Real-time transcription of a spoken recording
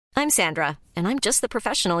I'm Sandra, and I'm just the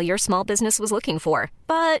professional your small business was looking for.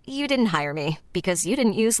 But you didn't hire me because you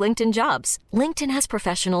didn't use LinkedIn Jobs. LinkedIn has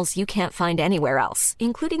professionals you can't find anywhere else,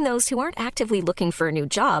 including those who aren't actively looking for a new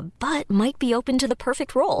job, but might be open to the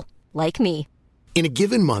perfect role, like me. In a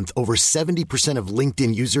given month, over 70% of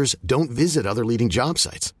LinkedIn users don't visit other leading job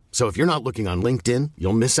sites. So if you're not looking on LinkedIn,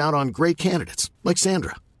 you'll miss out on great candidates like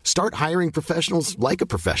Sandra. Start hiring professionals like a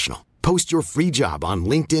professional. Post your free job on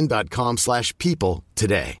linkedin.com/people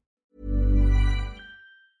today.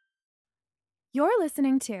 You're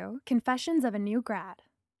listening to Confessions of a New Grad.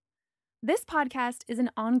 This podcast is an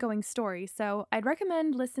ongoing story, so I'd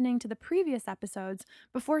recommend listening to the previous episodes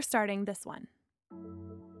before starting this one.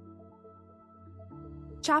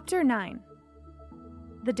 Chapter 9.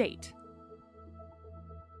 The Date.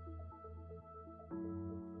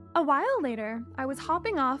 A while later, I was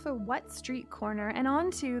hopping off a wet street corner and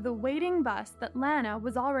onto the waiting bus that Lana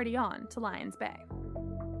was already on to Lions Bay.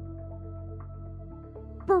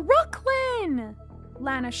 "Brooklyn!"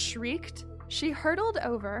 Lana shrieked. She hurtled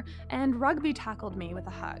over and rugby tackled me with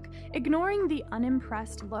a hug, ignoring the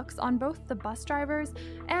unimpressed looks on both the bus drivers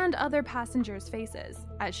and other passengers' faces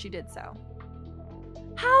as she did so.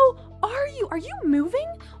 "How are you? Are you moving?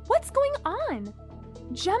 What's going on?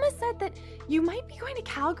 Gemma said that you might be going to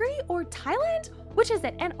Calgary or Thailand? Which is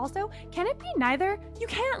it? And also, can it be neither? You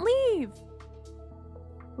can't leave."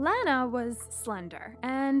 Lana was slender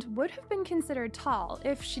and would have been considered tall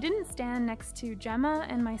if she didn't stand next to Gemma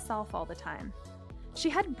and myself all the time. She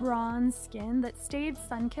had bronze skin that stayed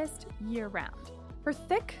sun-kissed year-round. Her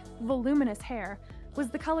thick, voluminous hair was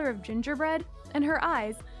the color of gingerbread, and her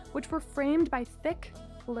eyes, which were framed by thick,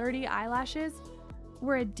 flirty eyelashes,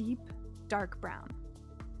 were a deep, dark brown.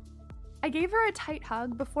 I gave her a tight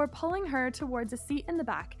hug before pulling her towards a seat in the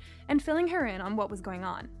back and filling her in on what was going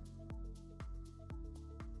on.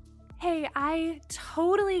 "Hey, I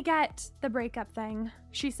totally get the breakup thing,"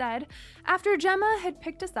 she said, after Gemma had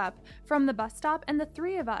picked us up from the bus stop and the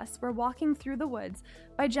three of us were walking through the woods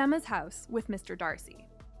by Gemma's house with Mr. Darcy.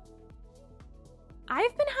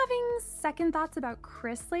 "I've been having second thoughts about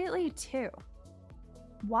Chris lately, too."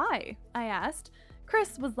 "Why?" I asked.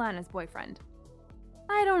 Chris was Lana's boyfriend.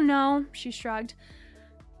 "I don't know," she shrugged.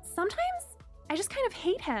 "Sometimes I just kind of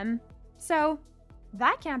hate him, so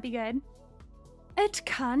that can't be good." "It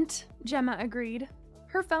can't," Gemma agreed.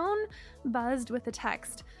 Her phone buzzed with a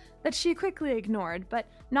text that she quickly ignored, but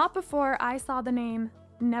not before I saw the name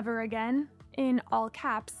 "Never Again" in all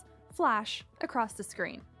caps flash across the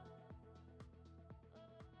screen.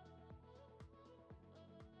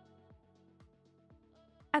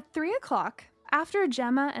 At 3 o'clock, after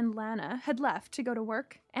Gemma and Lana had left to go to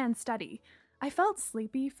work and study, I felt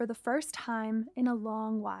sleepy for the first time in a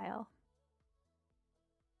long while.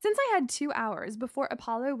 Since I had 2 hours before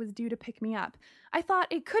Apollo was due to pick me up, I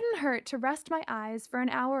thought it couldn't hurt to rest my eyes for an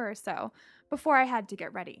hour or so before I had to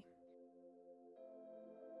get ready.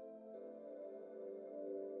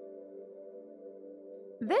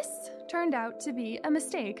 This turned out to be a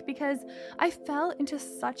mistake because I fell into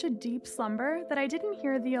such a deep slumber that I didn't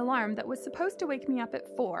hear the alarm that was supposed to wake me up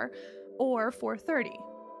at 4 or 4:30.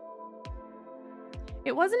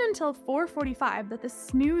 It wasn't until 4:45 that the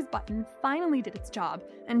snooze button finally did its job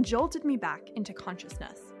and jolted me back into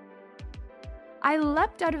consciousness. I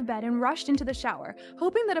leapt out of bed and rushed into the shower,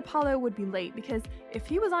 hoping that Apollo would be late because if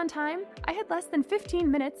he was on time, I had less than 15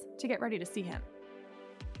 minutes to get ready to see him.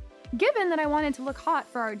 Given that I wanted to look hot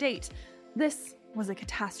for our date, this was a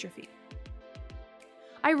catastrophe.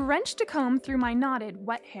 I wrenched a comb through my knotted,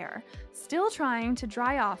 wet hair, still trying to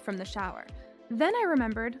dry off from the shower. Then I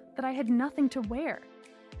remembered that I had nothing to wear.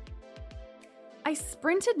 I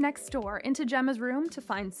sprinted next door into Gemma's room to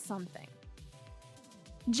find something.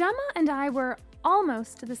 Gemma and I were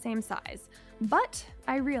almost the same size, but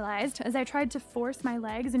I realized as I tried to force my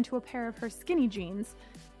legs into a pair of her skinny jeans,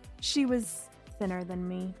 she was thinner than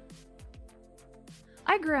me.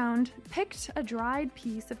 I groaned, picked a dried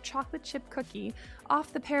piece of chocolate chip cookie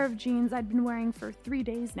off the pair of jeans I'd been wearing for 3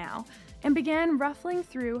 days now, and began ruffling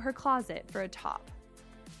through her closet for a top.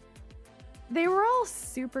 They were all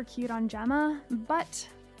super cute on Gemma, but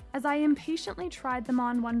as I impatiently tried them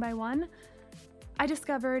on one by one, I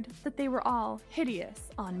discovered that they were all hideous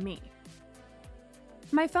on me.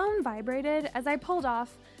 My phone vibrated as I pulled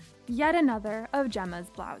off yet another of Gemma's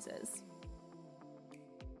blouses.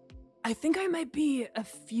 "I think I might be a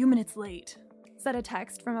few minutes late," said a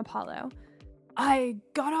text from Apollo. "I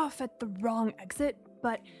got off at the wrong exit,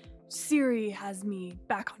 but Siri has me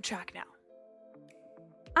back on track now."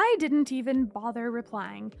 I didn't even bother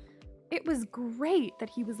replying. It was great that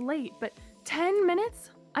he was late, but 10 minutes?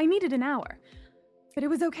 I needed an hour. But it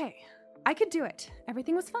was okay. I could do it.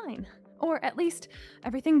 Everything was fine. Or at least,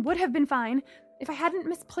 everything would have been fine if I hadn't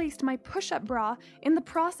misplaced my push-up bra in the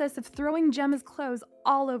process of throwing Gemma's clothes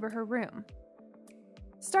all over her room.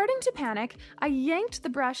 Starting to panic, I yanked the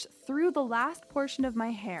brush through the last portion of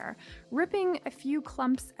my hair, ripping a few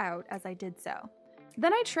clumps out as I did so.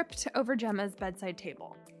 Then I tripped over Gemma's bedside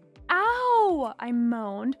table. Ow! I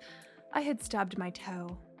moaned. I had stubbed my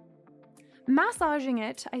toe. Massaging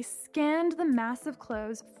it, I scanned the mass of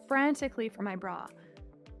clothes frantically for my bra.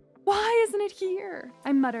 Why isn't it here?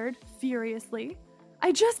 I muttered furiously.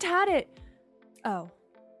 I just had it. Oh.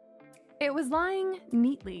 It was lying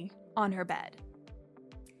neatly on her bed.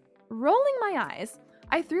 Rolling my eyes,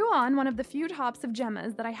 I threw on one of the few tops of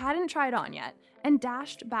Gemma's that I hadn't tried on yet and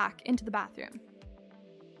dashed back into the bathroom.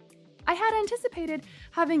 I had anticipated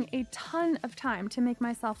having a ton of time to make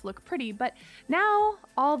myself look pretty, but now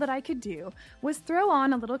all that I could do was throw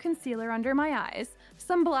on a little concealer under my eyes,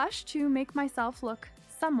 some blush to make myself look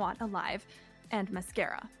somewhat alive, and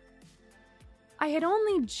mascara. I had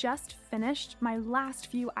only just finished my last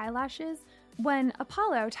few eyelashes when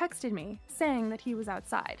Apollo texted me saying that he was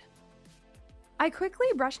outside. I quickly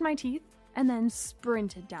brushed my teeth and then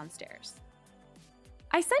sprinted downstairs.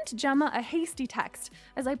 I sent Gemma a hasty text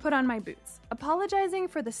as I put on my boots, apologizing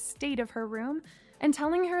for the state of her room and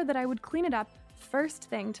telling her that I would clean it up first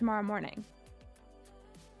thing tomorrow morning.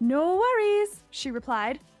 No worries, she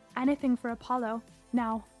replied. Anything for Apollo.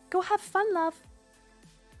 Now, go have fun, love.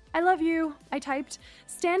 I love you, I typed,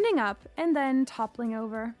 standing up and then toppling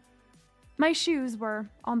over. My shoes were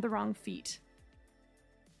on the wrong feet.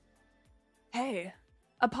 Hey,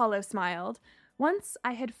 Apollo smiled, once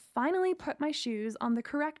I had finally put my shoes on the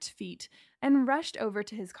correct feet and rushed over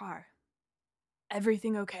to his car.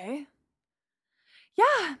 Everything okay?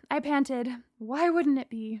 Yeah, I panted. Why wouldn't it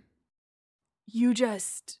be? You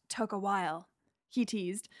just took a while, he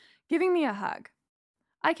teased, giving me a hug.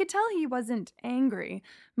 I could tell he wasn't angry,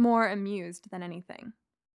 more amused than anything.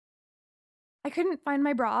 I couldn't find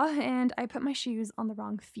my bra, and I put my shoes on the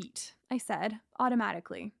wrong feet, I said,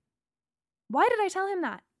 automatically. Why did I tell him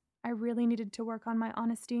that? I really needed to work on my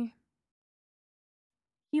honesty.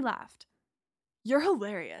 He laughed. You're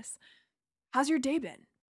hilarious. How's your day been?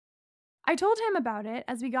 I told him about it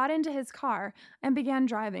as we got into his car and began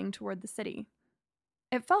driving toward the city.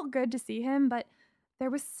 It felt good to see him, but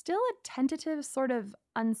there was still a tentative sort of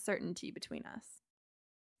uncertainty between us.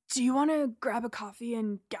 Do you want to grab a coffee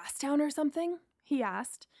in Gastown or something? He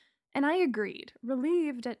asked, and I agreed,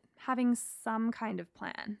 relieved at having some kind of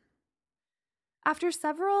plan. After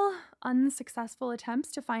several unsuccessful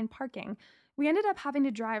attempts to find parking, we ended up having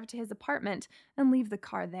to drive to his apartment and leave the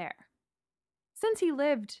car there. Since he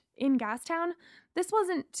lived in Gastown, this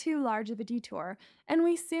wasn't too large of a detour, and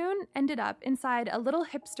we soon ended up inside a little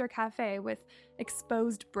hipster cafe with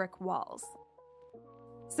exposed brick walls.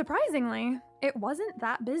 Surprisingly, it wasn't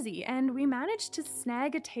that busy, and we managed to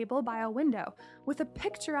snag a table by a window with a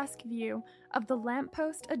picturesque view of the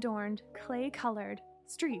lamppost-adorned, clay-colored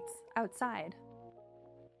streets outside.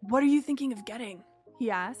 What are you thinking of getting? He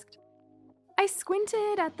asked. I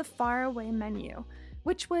squinted at the faraway menu,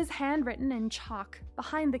 which was handwritten in chalk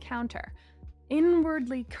behind the counter,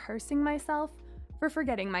 inwardly cursing myself for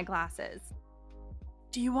forgetting my glasses.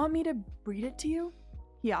 Do you want me to read it to you?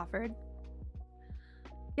 He offered.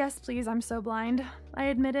 Yes, please, I'm so blind, I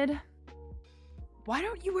admitted. Why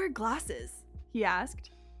don't you wear glasses? He asked.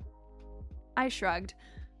 I shrugged.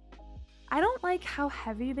 I don't like how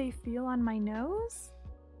heavy they feel on my nose.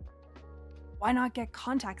 Why not get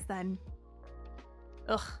contacts then?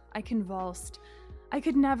 Ugh, I convulsed. I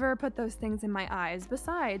could never put those things in my eyes.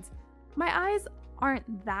 Besides, my eyes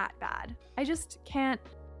aren't that bad. I just can't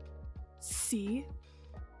see.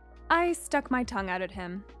 I stuck my tongue out at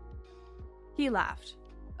him. He laughed.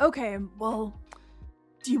 Okay, well,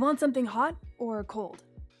 do you want something hot or cold?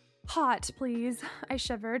 Hot, please, I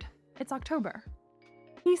shivered. It's October.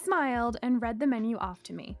 He smiled and read the menu off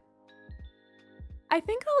to me. I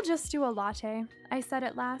think I'll just do a latte, I said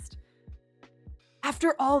at last.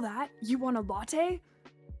 After all that, you want a latte?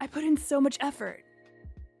 I put in so much effort.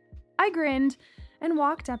 I grinned and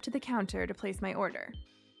walked up to the counter to place my order.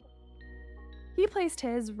 He placed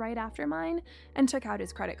his right after mine and took out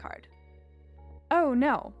his credit card. Oh,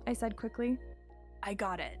 no, I said quickly. I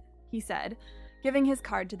got it, he said, giving his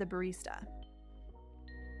card to the barista.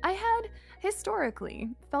 I had, historically,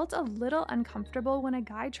 felt a little uncomfortable when a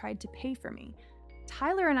guy tried to pay for me.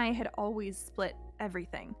 Tyler and I had always split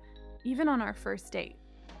everything, even on our first date.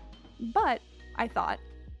 But, I thought,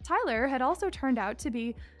 Tyler had also turned out to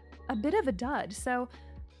be a bit of a dud, so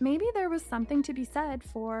maybe there was something to be said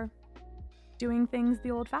for doing things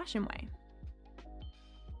the old-fashioned way.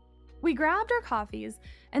 We grabbed our coffees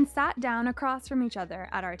and sat down across from each other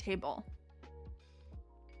at our table.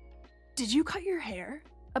 "Did you cut your hair?"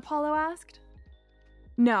 Apollo asked.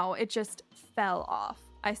 "No, it just fell off,"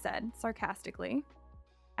 I said sarcastically.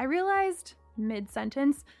 I realized,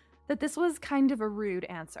 mid-sentence, that this was kind of a rude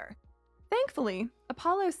answer. Thankfully,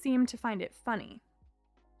 Apollo seemed to find it funny.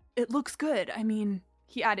 "It looks good. I mean,"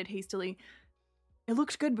 he added hastily, "it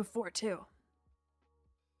looked good before, too."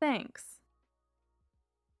 "Thanks."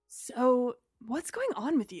 "So, what's going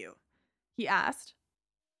on with you?" he asked.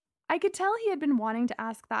 I could tell he had been wanting to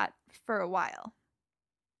ask that for a while.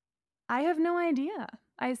 "I have no idea,"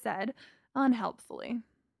 I said, unhelpfully.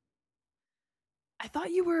 "I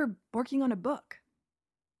thought you were working on a book."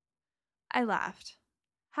 I laughed.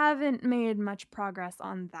 "Haven't made much progress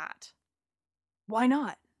on that." "Why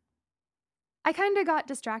not?" "I kinda got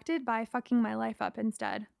distracted by fucking my life up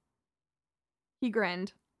instead." He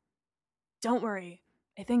grinned. "Don't worry.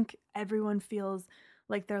 I think everyone feels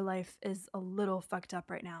like their life is a little fucked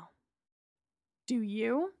up right now." "Do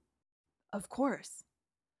you?" "Of course."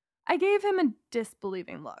 I gave him a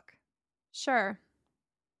disbelieving look. "Sure."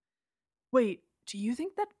 "Wait, do you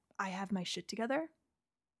think that I have my shit together?"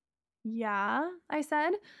 "Yeah," I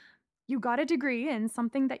said. "You got a degree in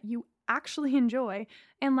something that you actually enjoy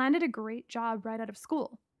and landed a great job right out of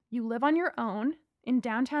school. You live on your own in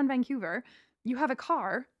downtown Vancouver. You have a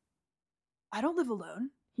car." "I don't live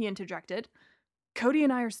alone," he interjected. "Cody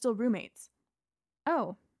and I are still roommates."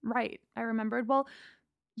 "Oh, right," I remembered. "Well,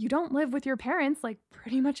 you don't live with your parents like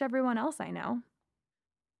pretty much everyone else I know."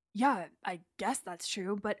 "Yeah, I guess that's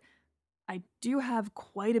true, but I do have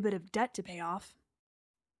quite a bit of debt to pay off."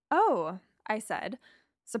 "Oh," I said,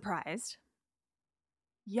 surprised.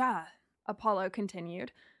 "Yeah," Apollo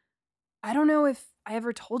continued. "I don't know if I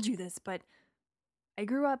ever told you this, but I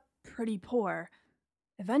grew up pretty poor.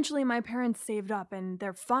 Eventually, my parents saved up and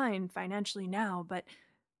they're fine financially now, but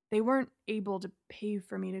they weren't able to pay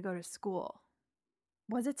for me to go to school."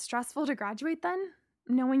 "Was it stressful to graduate then,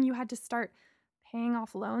 knowing you had to start paying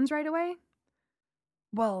off loans right away?"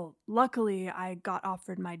 "Well, luckily, I got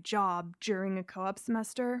offered my job during a co-op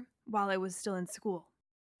semester while I was still in school."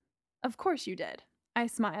 "Of course you did," I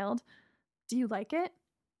smiled. "Do you like it?"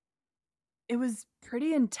 "It was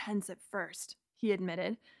pretty intense at first," he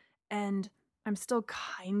admitted, "and I'm still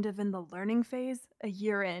kind of in the learning phase, a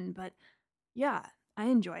year in, but yeah, I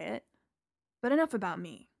enjoy it. But enough about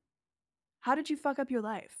me. How did you fuck up your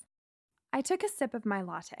life?" I took a sip of my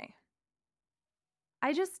latte.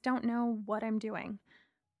 "I just don't know what I'm doing.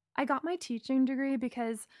 I got my teaching degree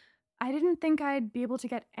because I didn't think I'd be able to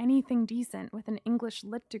get anything decent with an English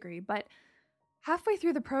lit degree, but halfway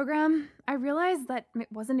through the program, I realized that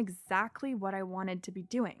it wasn't exactly what I wanted to be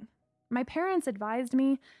doing. My parents advised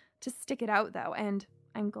me to stick it out, though, and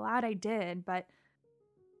I'm glad I did, but..."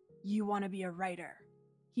 "You want to be a writer?"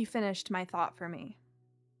 He finished my thought for me.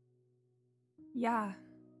 "Yeah."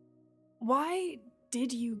 "Why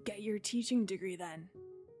did you get your teaching degree then?"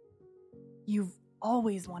 "You've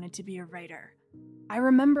always wanted to be a writer. I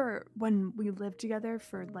remember when we lived together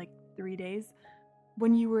for like 3 days,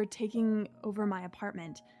 when you were taking over my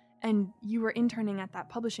apartment and you were interning at that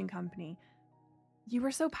publishing company. You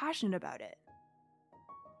were so passionate about it."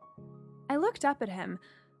 I looked up at him,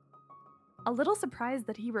 a little surprised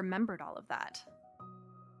that he remembered all of that.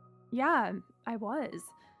 "Yeah, I was,"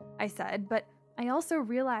 I said, but I also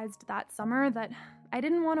realized that summer that I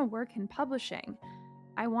didn't want to work in publishing.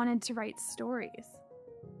 I wanted to write stories.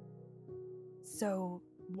 "So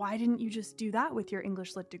why didn't you just do that with your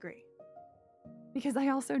English lit degree?" "Because I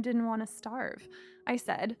also didn't want to starve," I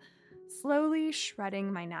said, slowly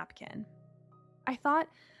shredding my napkin. I thought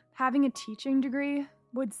having a teaching degree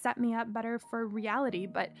would set me up better for reality,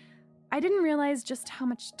 but I didn't realize just how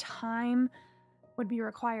much time would be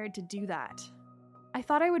required to do that. I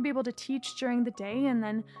thought I would be able to teach during the day and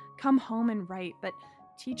then come home and write, but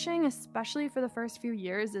teaching, especially for the first few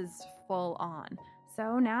years, is full on.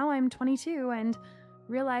 So now I'm 22 and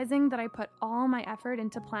realizing that I put all my effort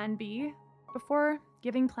into Plan B before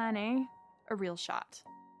giving Plan A a real shot.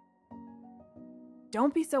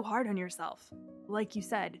 "Don't be so hard on yourself. Like you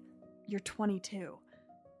said, you're 22.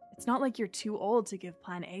 It's not like you're too old to give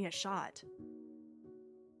Plan A a shot."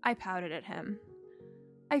 I pouted at him.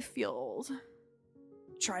 "I feel old."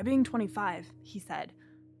 "Try being 25, he said.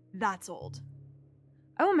 That's old."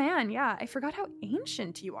 "Oh man, yeah, I forgot how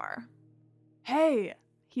ancient you are." "Hey,"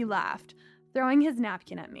 he laughed, throwing his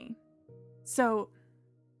napkin at me. "So,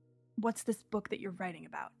 what's this book that you're writing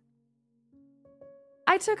about?"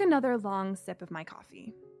 I took another long sip of my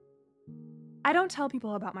coffee. "I don't tell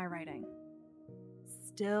people about my writing."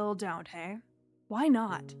 "Still don't, hey? Why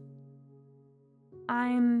not?"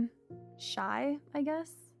 I'm shy, I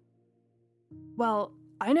guess. Well,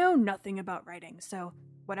 I know nothing about writing, so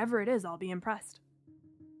whatever it is, I'll be impressed.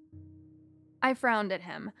 I frowned at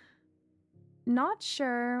him, not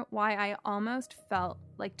sure why I almost felt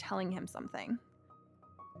like telling him something.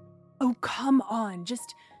 Oh, come on,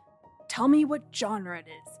 just tell me what genre it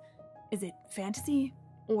is. Is it fantasy?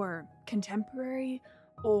 Or contemporary?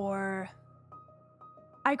 Or...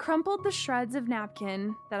 I crumpled the shreds of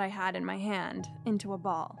napkin that I had in my hand into a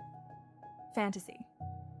ball. Fantasy.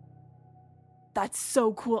 That's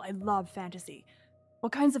so cool. I love fantasy.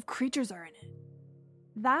 What kinds of creatures are in it?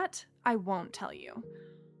 That I won't tell you.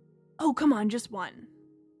 Oh, come on, just one.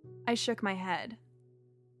 I shook my head.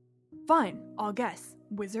 Fine, I'll guess.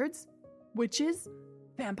 Wizards? Witches?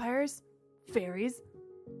 Vampires? Fairies?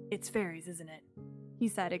 It's fairies, isn't it? He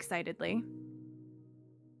said excitedly.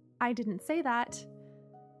 I didn't say that.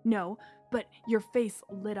 No, but your face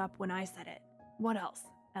lit up when I said it. What else?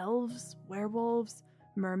 Elves? Werewolves?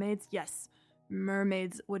 Mermaids? Yes,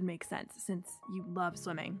 mermaids would make sense since you love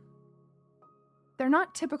swimming. They're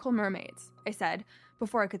not typical mermaids, I said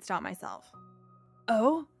before I could stop myself.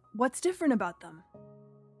 Oh, what's different about them?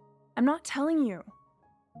 I'm not telling you.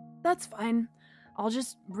 That's fine. I'll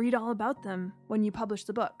just read all about them when you publish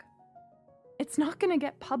the book. It's not going to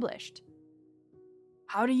get published.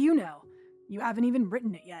 How do you know? You haven't even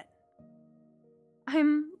written it yet.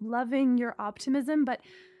 I'm loving your optimism, but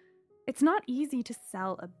it's not easy to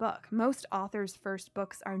sell a book. Most authors' first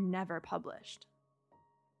books are never published.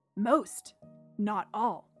 Most, not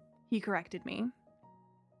all, he corrected me.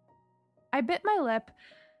 I bit my lip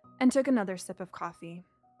and took another sip of coffee.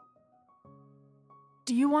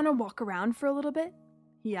 Do you want to walk around for a little bit?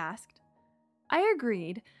 He asked. I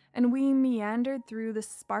agreed, and we meandered through the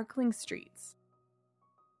sparkling streets.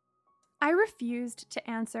 I refused to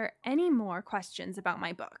answer any more questions about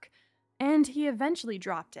my book, and he eventually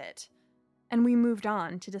dropped it, and we moved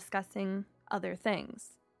on to discussing other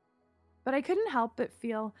things. But I couldn't help but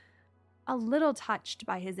feel a little touched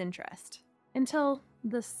by his interest, until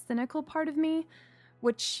the cynical part of me,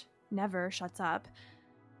 which never shuts up,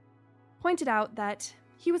 pointed out that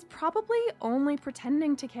he was probably only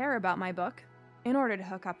pretending to care about my book in order to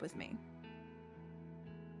hook up with me.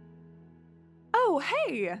 Oh,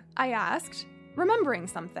 hey, I asked, remembering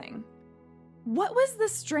something. What was the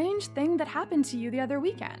strange thing that happened to you the other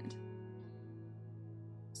weekend?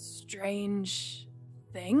 Strange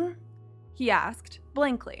thing? He asked,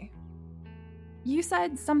 blankly. You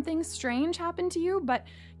said something strange happened to you, but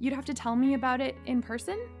you'd have to tell me about it in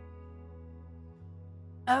person?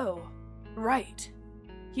 Oh, right.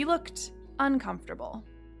 He looked uncomfortable.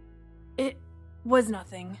 It was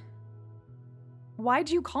nothing. Why'd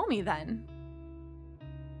you call me then?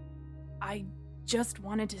 I just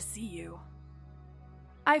wanted to see you.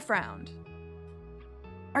 I frowned.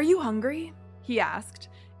 Are you hungry? He asked,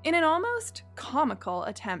 in an almost comical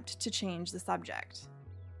attempt to change the subject.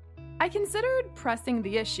 I considered pressing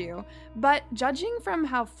the issue, but judging from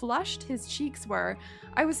how flushed his cheeks were,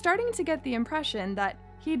 I was starting to get the impression that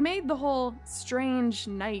he'd made the whole strange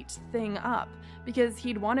night thing up because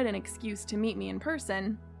he'd wanted an excuse to meet me in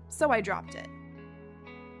person, so I dropped it.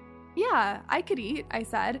 Yeah, I could eat, I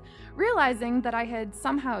said, realizing that I had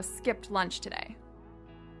somehow skipped lunch today.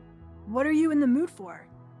 What are you in the mood for?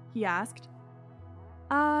 He asked.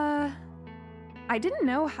 I didn't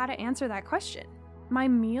know how to answer that question. My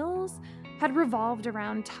meals had revolved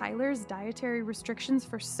around Tyler's dietary restrictions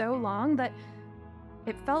for so long that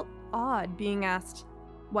it felt odd being asked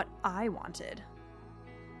what I wanted.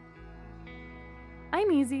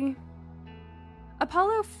 I'm easy.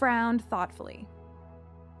 Apollo frowned thoughtfully.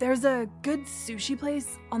 There's a good sushi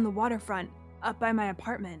place on the waterfront up by my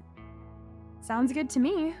apartment. Sounds good to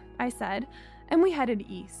me, I said, and we headed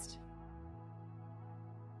east.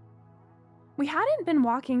 We hadn't been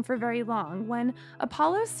walking for very long when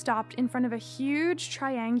Apollo stopped in front of a huge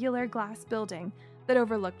triangular glass building that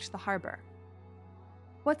overlooked the harbor.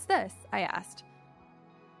 What's this? I asked.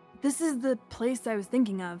 This is the place I was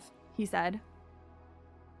thinking of, he said.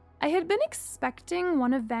 I had been expecting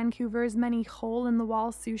one of Vancouver's many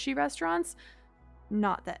hole-in-the-wall sushi restaurants,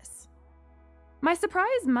 not this. My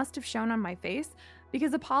surprise must have shown on my face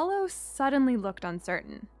because Apollo suddenly looked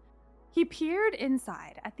uncertain. He peered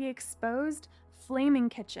inside at the exposed, flaming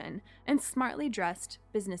kitchen and smartly dressed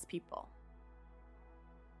business people.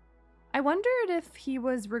 I wondered if he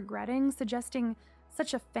was regretting suggesting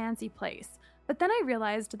such a fancy place, but then I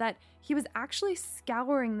realized that he was actually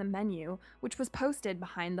scouring the menu, which was posted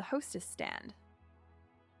behind the hostess stand.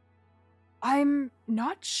 I'm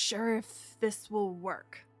not sure if this will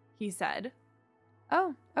work, he said.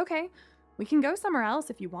 Oh, okay. We can go somewhere else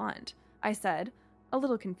if you want, I said, a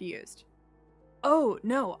little confused. "Oh,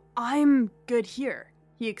 no, I'm good here,"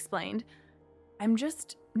 he explained. "I'm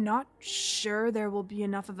just not sure there will be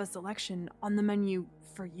enough of a selection on the menu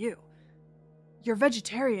for you. You're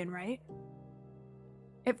vegetarian, right?"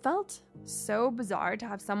 It felt so bizarre to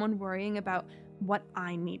have someone worrying about what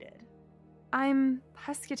I needed. "I'm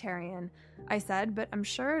pescatarian," I said, "but I'm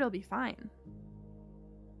sure it'll be fine."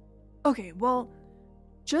 "Okay, well,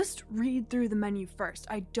 just read through the menu first.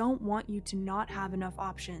 I don't want you to not have enough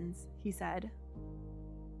options," he said.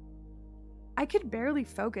 I could barely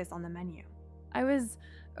focus on the menu. I was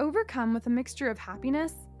overcome with a mixture of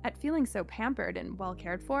happiness at feeling so pampered and well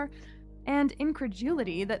cared for, and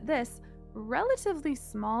incredulity that this relatively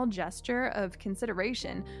small gesture of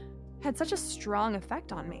consideration had such a strong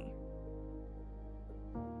effect on me.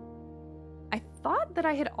 I thought that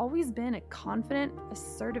I had always been a confident,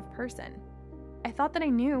 assertive person. I thought that I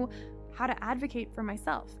knew how to advocate for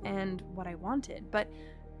myself and what I wanted, but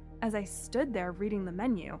as I stood there reading the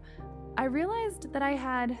menu, I realized that I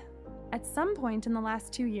had, at some point in the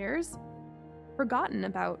last 2 years, forgotten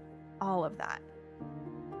about all of that.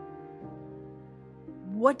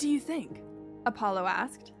 "What do you think?" Apollo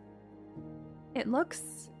asked. "It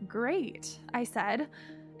looks great," I said,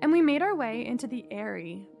 and we made our way into the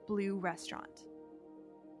airy blue restaurant.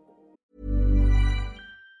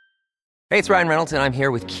 Hey, it's Ryan Reynolds, and I'm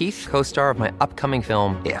here with Keith, co-star of my upcoming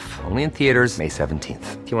film, If, only in theaters May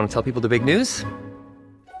 17th. Do you want to tell people the big news?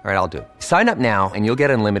 All right, I'll do it. Sign up now and you'll get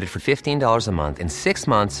unlimited for $15 a month and 6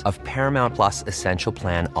 months of Paramount Plus Essential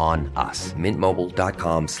Plan on us.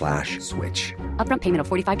 MintMobile.com/switch. Upfront payment of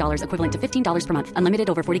 $45 equivalent to $15 per month. Unlimited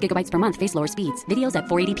over 40 gigabytes per month. Face lower speeds. Videos at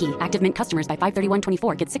 480p. Active Mint customers by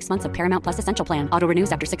 531.24 get 6 months of Paramount Plus Essential Plan. Auto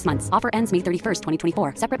renews after 6 months. Offer ends May 31st,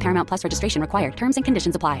 2024. Separate Paramount Plus registration required. Terms and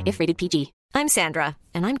conditions apply if rated PG. I'm Sandra,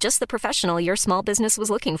 and I'm just the professional your small business was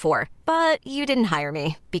looking for. But you didn't hire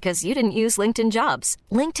me because you didn't use LinkedIn Jobs.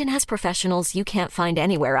 LinkedIn has professionals you can't find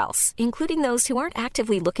anywhere else, including those who aren't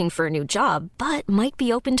actively looking for a new job, but might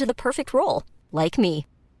be open to the perfect role, like me.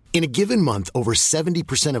 In a given month, over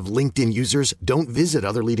 70% of LinkedIn users don't visit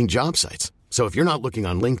other leading job sites. So if you're not looking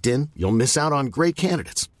on LinkedIn, you'll miss out on great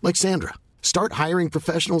candidates like Sandra. Start hiring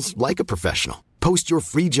professionals like a professional. Post your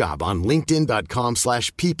free job on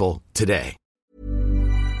linkedin.com/people today.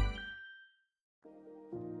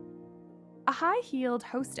 A high-heeled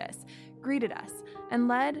hostess greeted us and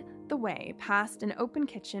led the way past an open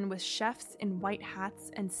kitchen with chefs in white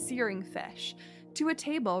hats and searing fish to a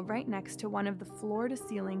table right next to one of the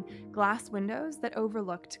floor-to-ceiling glass windows that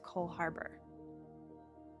overlooked Cole Harbor.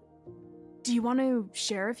 "Do you want to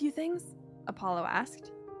share a few things?" Apollo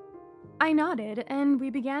asked. I nodded, and we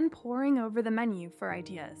began poring over the menu for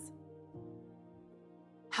ideas.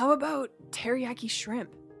 "How about teriyaki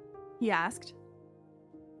shrimp?" he asked.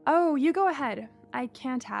 "Oh, you go ahead. I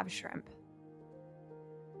can't have shrimp."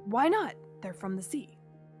 "Why not? They're from the sea."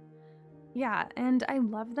 "Yeah, and I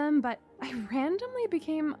love them, but I randomly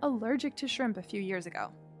became allergic to shrimp a few years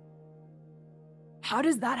ago." "How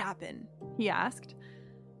does that happen?" he asked.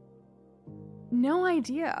 "No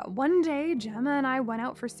idea. One day, Gemma and I went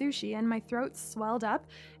out for sushi and my throat swelled up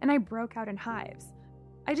and I broke out in hives.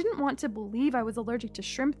 I didn't want to believe I was allergic to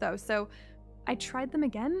shrimp though, so I tried them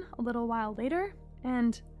again a little while later,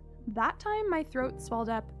 and that time my throat swelled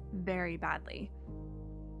up very badly.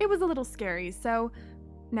 It was a little scary, so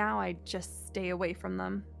now I just stay away from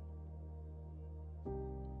them."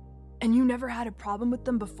 "And you never had a problem with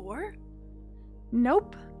them before?"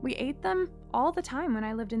 "Nope. We ate them all the time when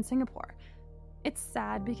I lived in Singapore. It's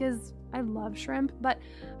sad because I love shrimp, but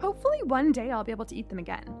hopefully one day I'll be able to eat them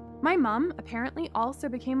again. My mom apparently also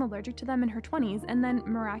became allergic to them in her 20s and then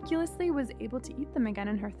miraculously was able to eat them again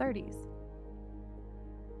in her 30s.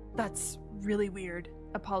 "That's really weird,"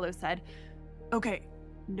 Apollo said. "Okay,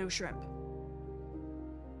 no shrimp."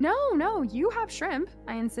 No, you have shrimp,"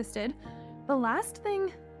 I insisted. The last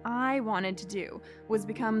thing I wanted to do was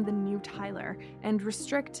become the new Tyler and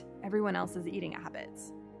restrict everyone else's eating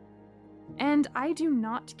habits. "And I do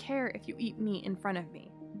not care if you eat meat in front of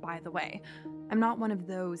me, by the way. I'm not one of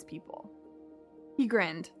those people." He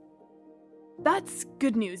grinned. "That's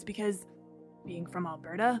good news because, being from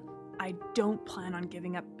Alberta, I don't plan on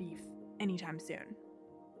giving up beef anytime soon."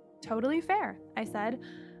 "Totally fair," I said.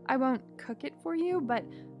 "I won't cook it for you, but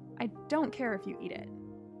I don't care if you eat it."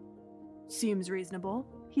 "Seems reasonable,"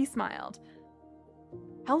 he smiled.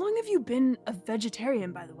 "How long have you been a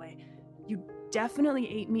vegetarian, by the way? You definitely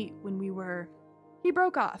ate meat when we were..." He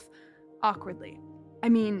broke off, awkwardly. "I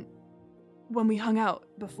mean, when we hung out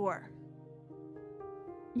before."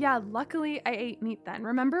 "Yeah, luckily I ate meat then.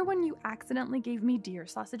 Remember when you accidentally gave me deer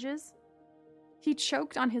sausages?" He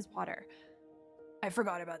choked on his water. "I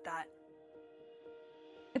forgot about that."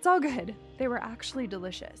 It's all good. They were actually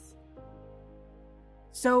delicious.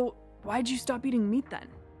 So, why'd you stop eating meat then?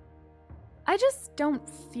 I just don't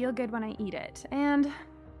feel good when I eat it, and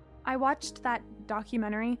I watched that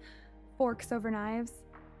documentary, Forks Over Knives.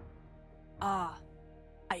 Ah,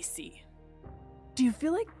 I see. Do you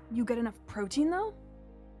feel like you get enough protein, though?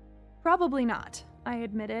 Probably not, I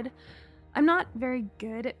admitted. I'm not very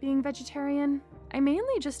good at being vegetarian. I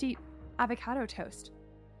mainly just eat avocado toast.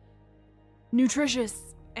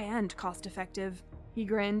 Nutritious and cost-effective, he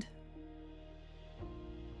grinned.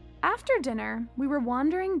 After dinner, we were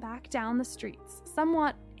wandering back down the streets,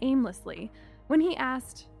 somewhat aimlessly, when he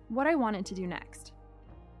asked what I wanted to do next.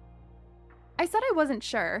 I said I wasn't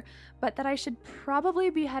sure, but that I should probably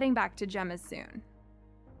be heading back to Gemma's soon.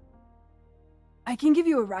 I can give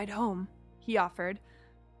you a ride home, he offered,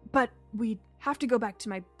 but we'd have to go back to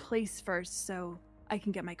my place first so I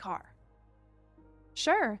can get my car.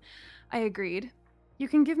 Sure, I agreed. You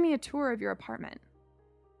can give me a tour of your apartment.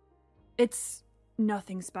 It's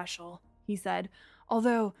nothing special, he said,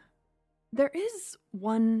 although there is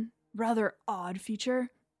one rather odd feature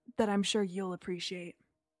that I'm sure you'll appreciate.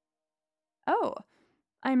 Oh,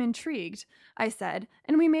 I'm intrigued, I said,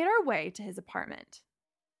 and we made our way to his apartment.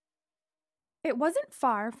 It wasn't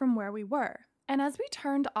far from where we were, and as we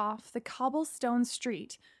turned off the cobblestone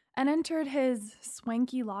street and entered his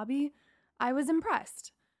swanky lobby, I was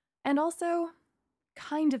impressed, and also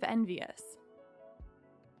kind of envious.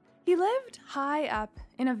 He lived high up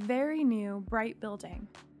in a very new, bright building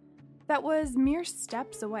that was mere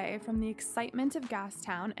steps away from the excitement of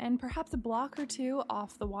Gastown and perhaps a block or two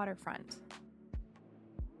off the waterfront.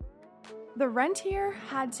 The rent here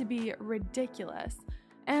had to be ridiculous,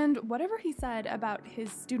 and whatever he said about his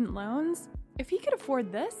student loans, if he could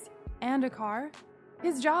afford this and a car,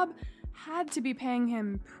 his job had to be paying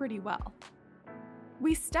him pretty well.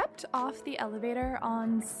 We stepped off the elevator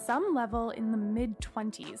on some level in the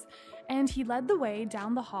mid-20s, and he led the way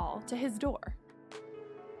down the hall to his door.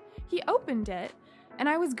 He opened it, and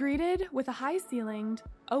I was greeted with a high-ceilinged,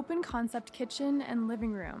 open-concept kitchen and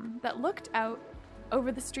living room that looked out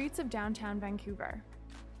over the streets of downtown Vancouver.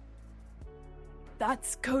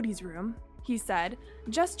 That's Cody's room, he said,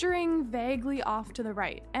 gesturing vaguely off to the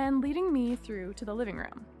right and leading me through to the living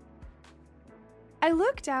room. I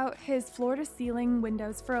looked out his floor-to-ceiling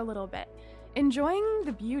windows for a little bit, enjoying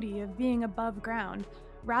the beauty of being above ground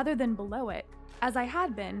rather than below it, as I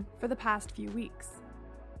had been for the past few weeks.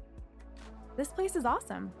 This place is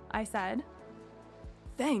awesome, I said.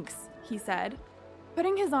 Thanks, he said,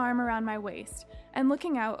 putting his arm around my waist and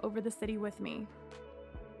looking out over the city with me.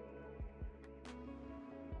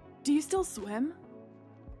 Do you still swim?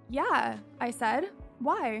 Yeah, I said.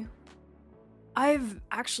 Why? I've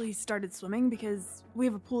actually started swimming because we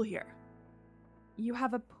have a pool here. You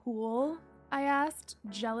have a pool? I asked,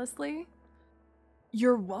 jealously.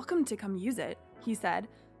 You're welcome to come use it, he said,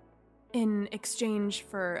 in exchange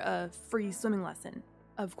for a free swimming lesson,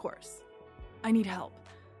 of course. I need help.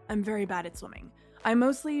 I'm very bad at swimming. I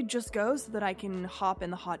mostly just go so that I can hop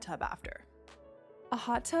in the hot tub after. A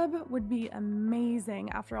hot tub would be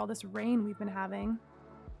amazing after all this rain we've been having.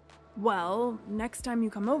 Well, next time you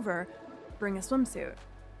come over, bring a swimsuit.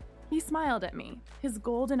 He smiled at me, his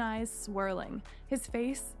golden eyes swirling, his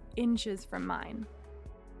face inches from mine.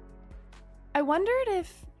 I wondered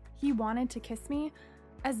if he wanted to kiss me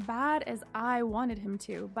as bad as I wanted him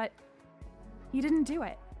to, but he didn't do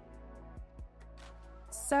it.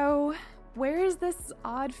 So, where is this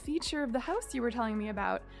odd feature of the house you were telling me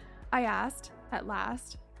about? I asked, at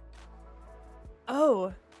last.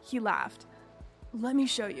 Oh, he laughed. Let me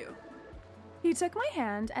show you. He took my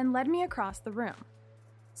hand and led me across the room.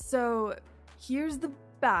 So, here's the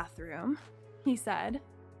bathroom, he said.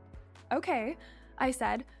 Okay, I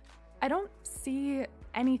said. I don't see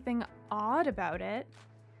anything odd about it.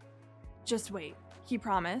 Just wait, he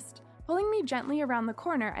promised, pulling me gently around the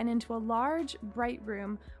corner and into a large, bright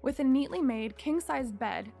room with a neatly made king-sized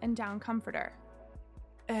bed and down comforter.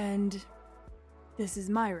 And this is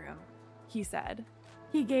my room, he said.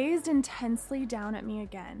 He gazed intensely down at me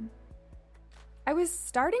again. I was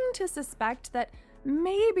starting to suspect that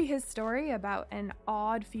maybe his story about an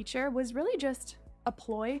odd feature was really just a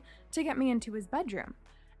ploy to get me into his bedroom,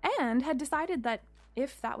 and had decided that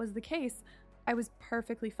if that was the case, I was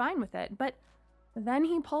perfectly fine with it, but then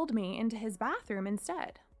he pulled me into his bathroom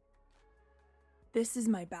instead. This is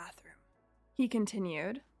my bathroom, he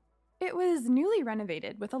continued. It was newly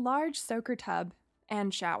renovated with a large soaker tub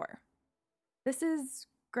and shower. This is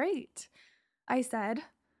great, I said,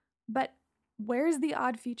 but where's the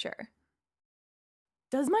odd feature?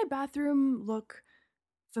 Does my bathroom look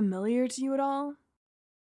familiar to you at all?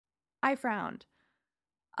 I frowned.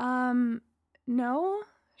 No,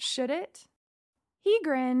 should it? He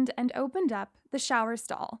grinned and opened up the shower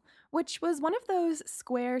stall, which was one of those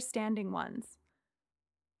square standing ones.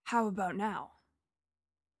 How about now?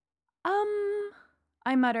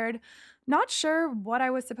 I muttered, not sure what I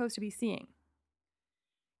was supposed to be seeing.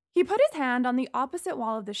 He put his hand on the opposite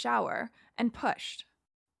wall of the shower and pushed.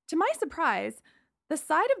 To my surprise, the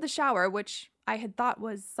side of the shower, which I had thought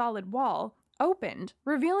was solid wall, opened,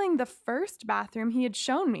 revealing the first bathroom he had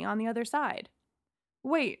shown me on the other side.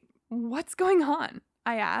 Wait, what's going on?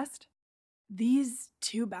 I asked. These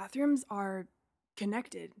two bathrooms are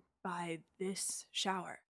connected by this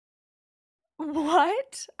shower.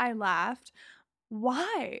 What? I laughed.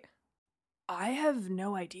 Why? I have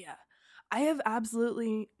no idea. I have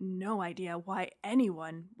absolutely no idea why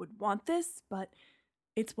anyone would want this, but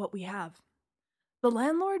it's what we have. The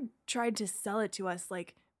landlord tried to sell it to us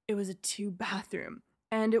like it was a 2-bathroom,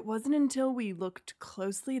 and it wasn't until we looked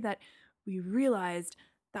closely that we realized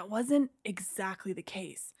that wasn't exactly the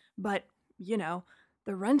case. But, the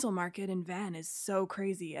rental market in Van is so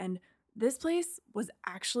crazy, and this place was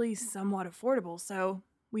actually somewhat affordable, so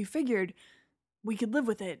we figured we could live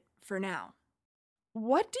with it for now.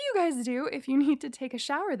 What do you guys do if you need to take a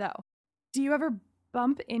shower, though? Do you ever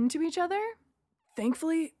bump into each other?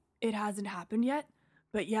 Thankfully, it hasn't happened yet,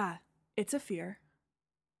 but yeah, it's a fear.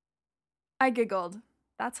 I giggled.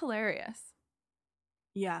 That's hilarious.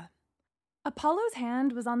 Yeah. Apollo's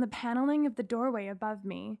hand was on the paneling of the doorway above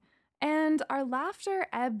me, and our laughter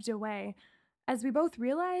ebbed away as we both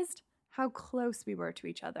realized how close we were to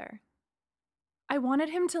each other. I wanted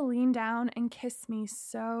him to lean down and kiss me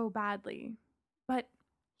so badly, but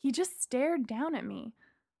he just stared down at me,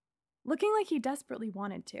 looking like he desperately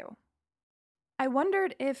wanted to. I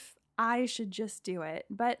wondered if I should just do it,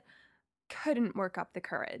 but couldn't work up the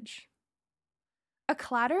courage. A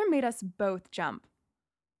clatter made us both jump.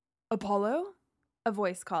 Apollo? A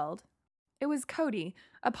voice called. It was Cody,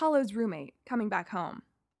 Apollo's roommate, coming back home.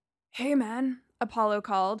 Hey, man, Apollo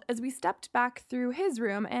called as we stepped back through his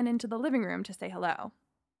room and into the living room to say hello.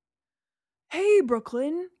 Hey,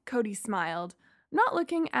 Brooklyn, Cody smiled, not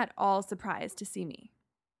looking at all surprised to see me.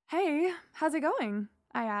 Hey, how's it going?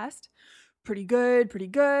 I asked. Pretty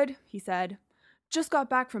good, he said. Just got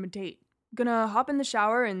back from a date. Gonna hop in the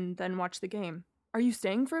shower and then watch the game. Are you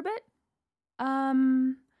staying for a bit?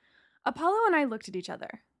 Apollo and I looked at each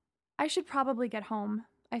other. I should probably get home,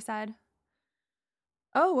 I said.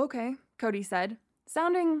 Oh, okay, Cody said,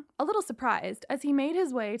 sounding a little surprised as he made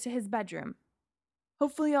his way to his bedroom.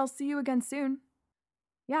 Hopefully I'll see you again soon.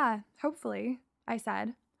 Yeah, hopefully, I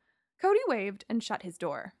said. Cody waved and shut his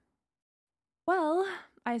door. Well,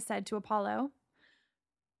 I said to Apollo.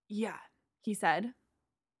 Yeah, he said.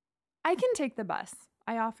 I can take the bus,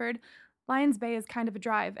 I offered. Lions Bay is kind of a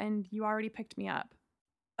drive, and you already picked me up.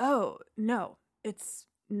 Oh, no, it's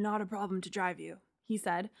not a problem to drive you, he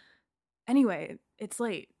said. Anyway, it's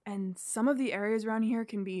late, and some of the areas around here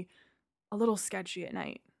can be a little sketchy at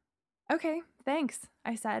night. Okay, thanks,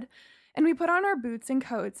 I said, and we put on our boots and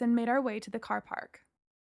coats and made our way to the car park.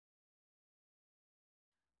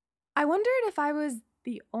 I wondered if I was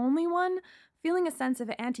the only one feeling a sense of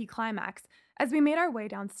anticlimax as we made our way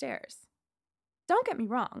downstairs. Don't get me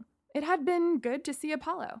wrong, it had been good to see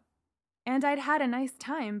Apollo, and I'd had a nice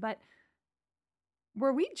time, but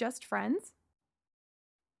were we just friends?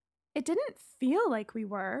 It didn't feel like we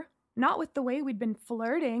were, not with the way we'd been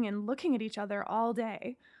flirting and looking at each other all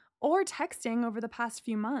day, or texting over the past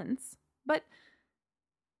few months, but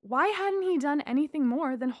why hadn't he done anything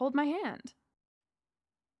more than hold my hand?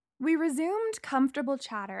 We resumed comfortable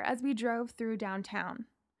chatter as we drove through downtown.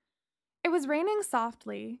 It was raining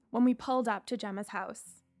softly when we pulled up to Gemma's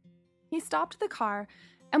house. He stopped the car,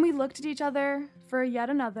 and we looked at each other for yet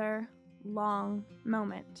another long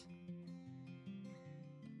moment.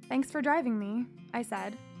 Thanks for driving me, I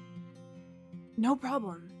said. No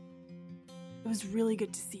problem. It was really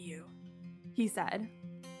good to see you, he said.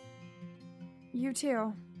 You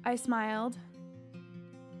too, I smiled.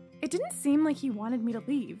 It didn't seem like he wanted me to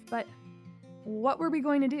leave, but what were we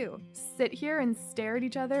going to do? Sit here and stare at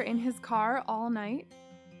each other in his car all night?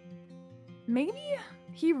 Maybe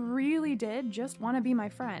he really did just want to be my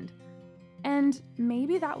friend. And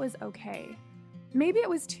maybe that was okay. Maybe it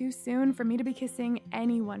was too soon for me to be kissing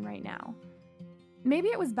anyone right now. Maybe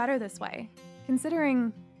it was better this way,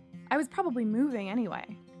 considering I was probably moving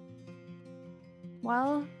anyway.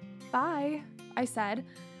 Well, bye, I said,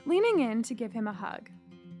 leaning in to give him a hug.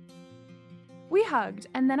 We hugged,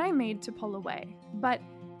 and then I made to pull away, but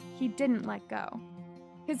he didn't let go.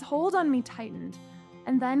 His hold on me tightened,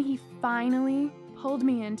 and then he finally pulled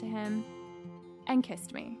me into him and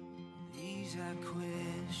kissed me. These are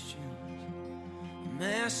questions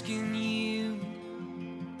asking you,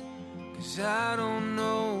 'cause I don't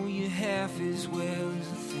know you half as well as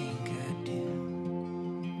I think I do.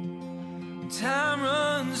 And time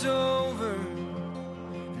runs over,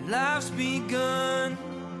 life's begun.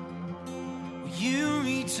 Will you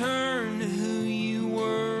return to who you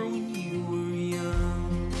were when you were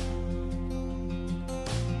young?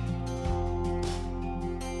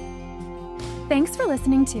 Thanks for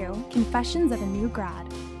listening to Confessions of a New Grad.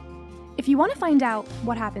 If you want to find out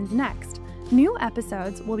what happens next, new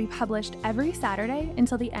episodes will be published every Saturday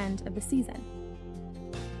until the end of the season.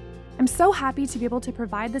 I'm so happy to be able to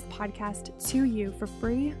provide this podcast to you for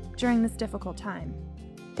free during this difficult time.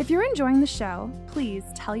 If you're enjoying the show, please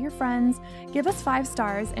tell your friends, give us 5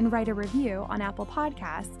 stars, and write a review on Apple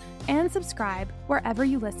Podcasts, and subscribe wherever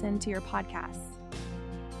you listen to your podcasts.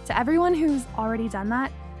 To everyone who's already done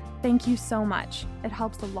that, thank you so much. It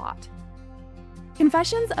helps a lot.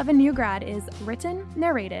 Confessions of a New Grad is written,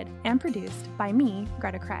 narrated, and produced by me,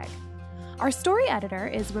 Greta Craig. Our story editor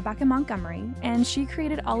is Rebecca Montgomery, and she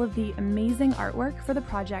created all of the amazing artwork for the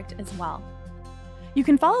project as well. You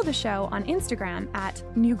can follow the show on Instagram at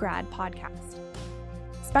New Grad Podcast.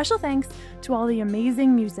 Special thanks to all the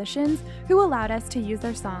amazing musicians who allowed us to use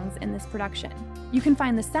their songs in this production. You can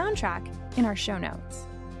find the soundtrack in our show notes.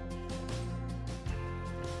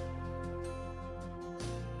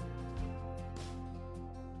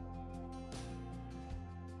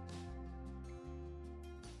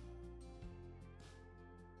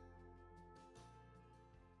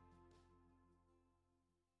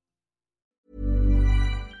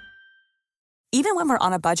 Even when we're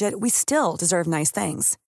on a budget, we still deserve nice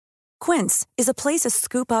things. Quince is a place to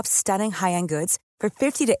scoop up stunning high-end goods for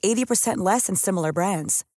 50 to 80% less than similar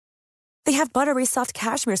brands. They have buttery soft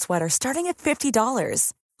cashmere sweaters starting at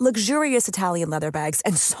 $50, luxurious Italian leather bags,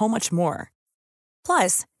 and so much more.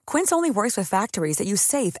 Plus, Quince only works with factories that use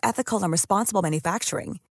safe, ethical, and responsible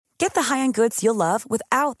manufacturing. Get the high-end goods you'll love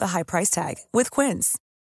without the high price tag with Quince.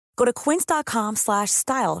 Go to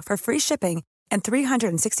quince.com/style for free shipping and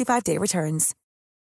 365-day returns.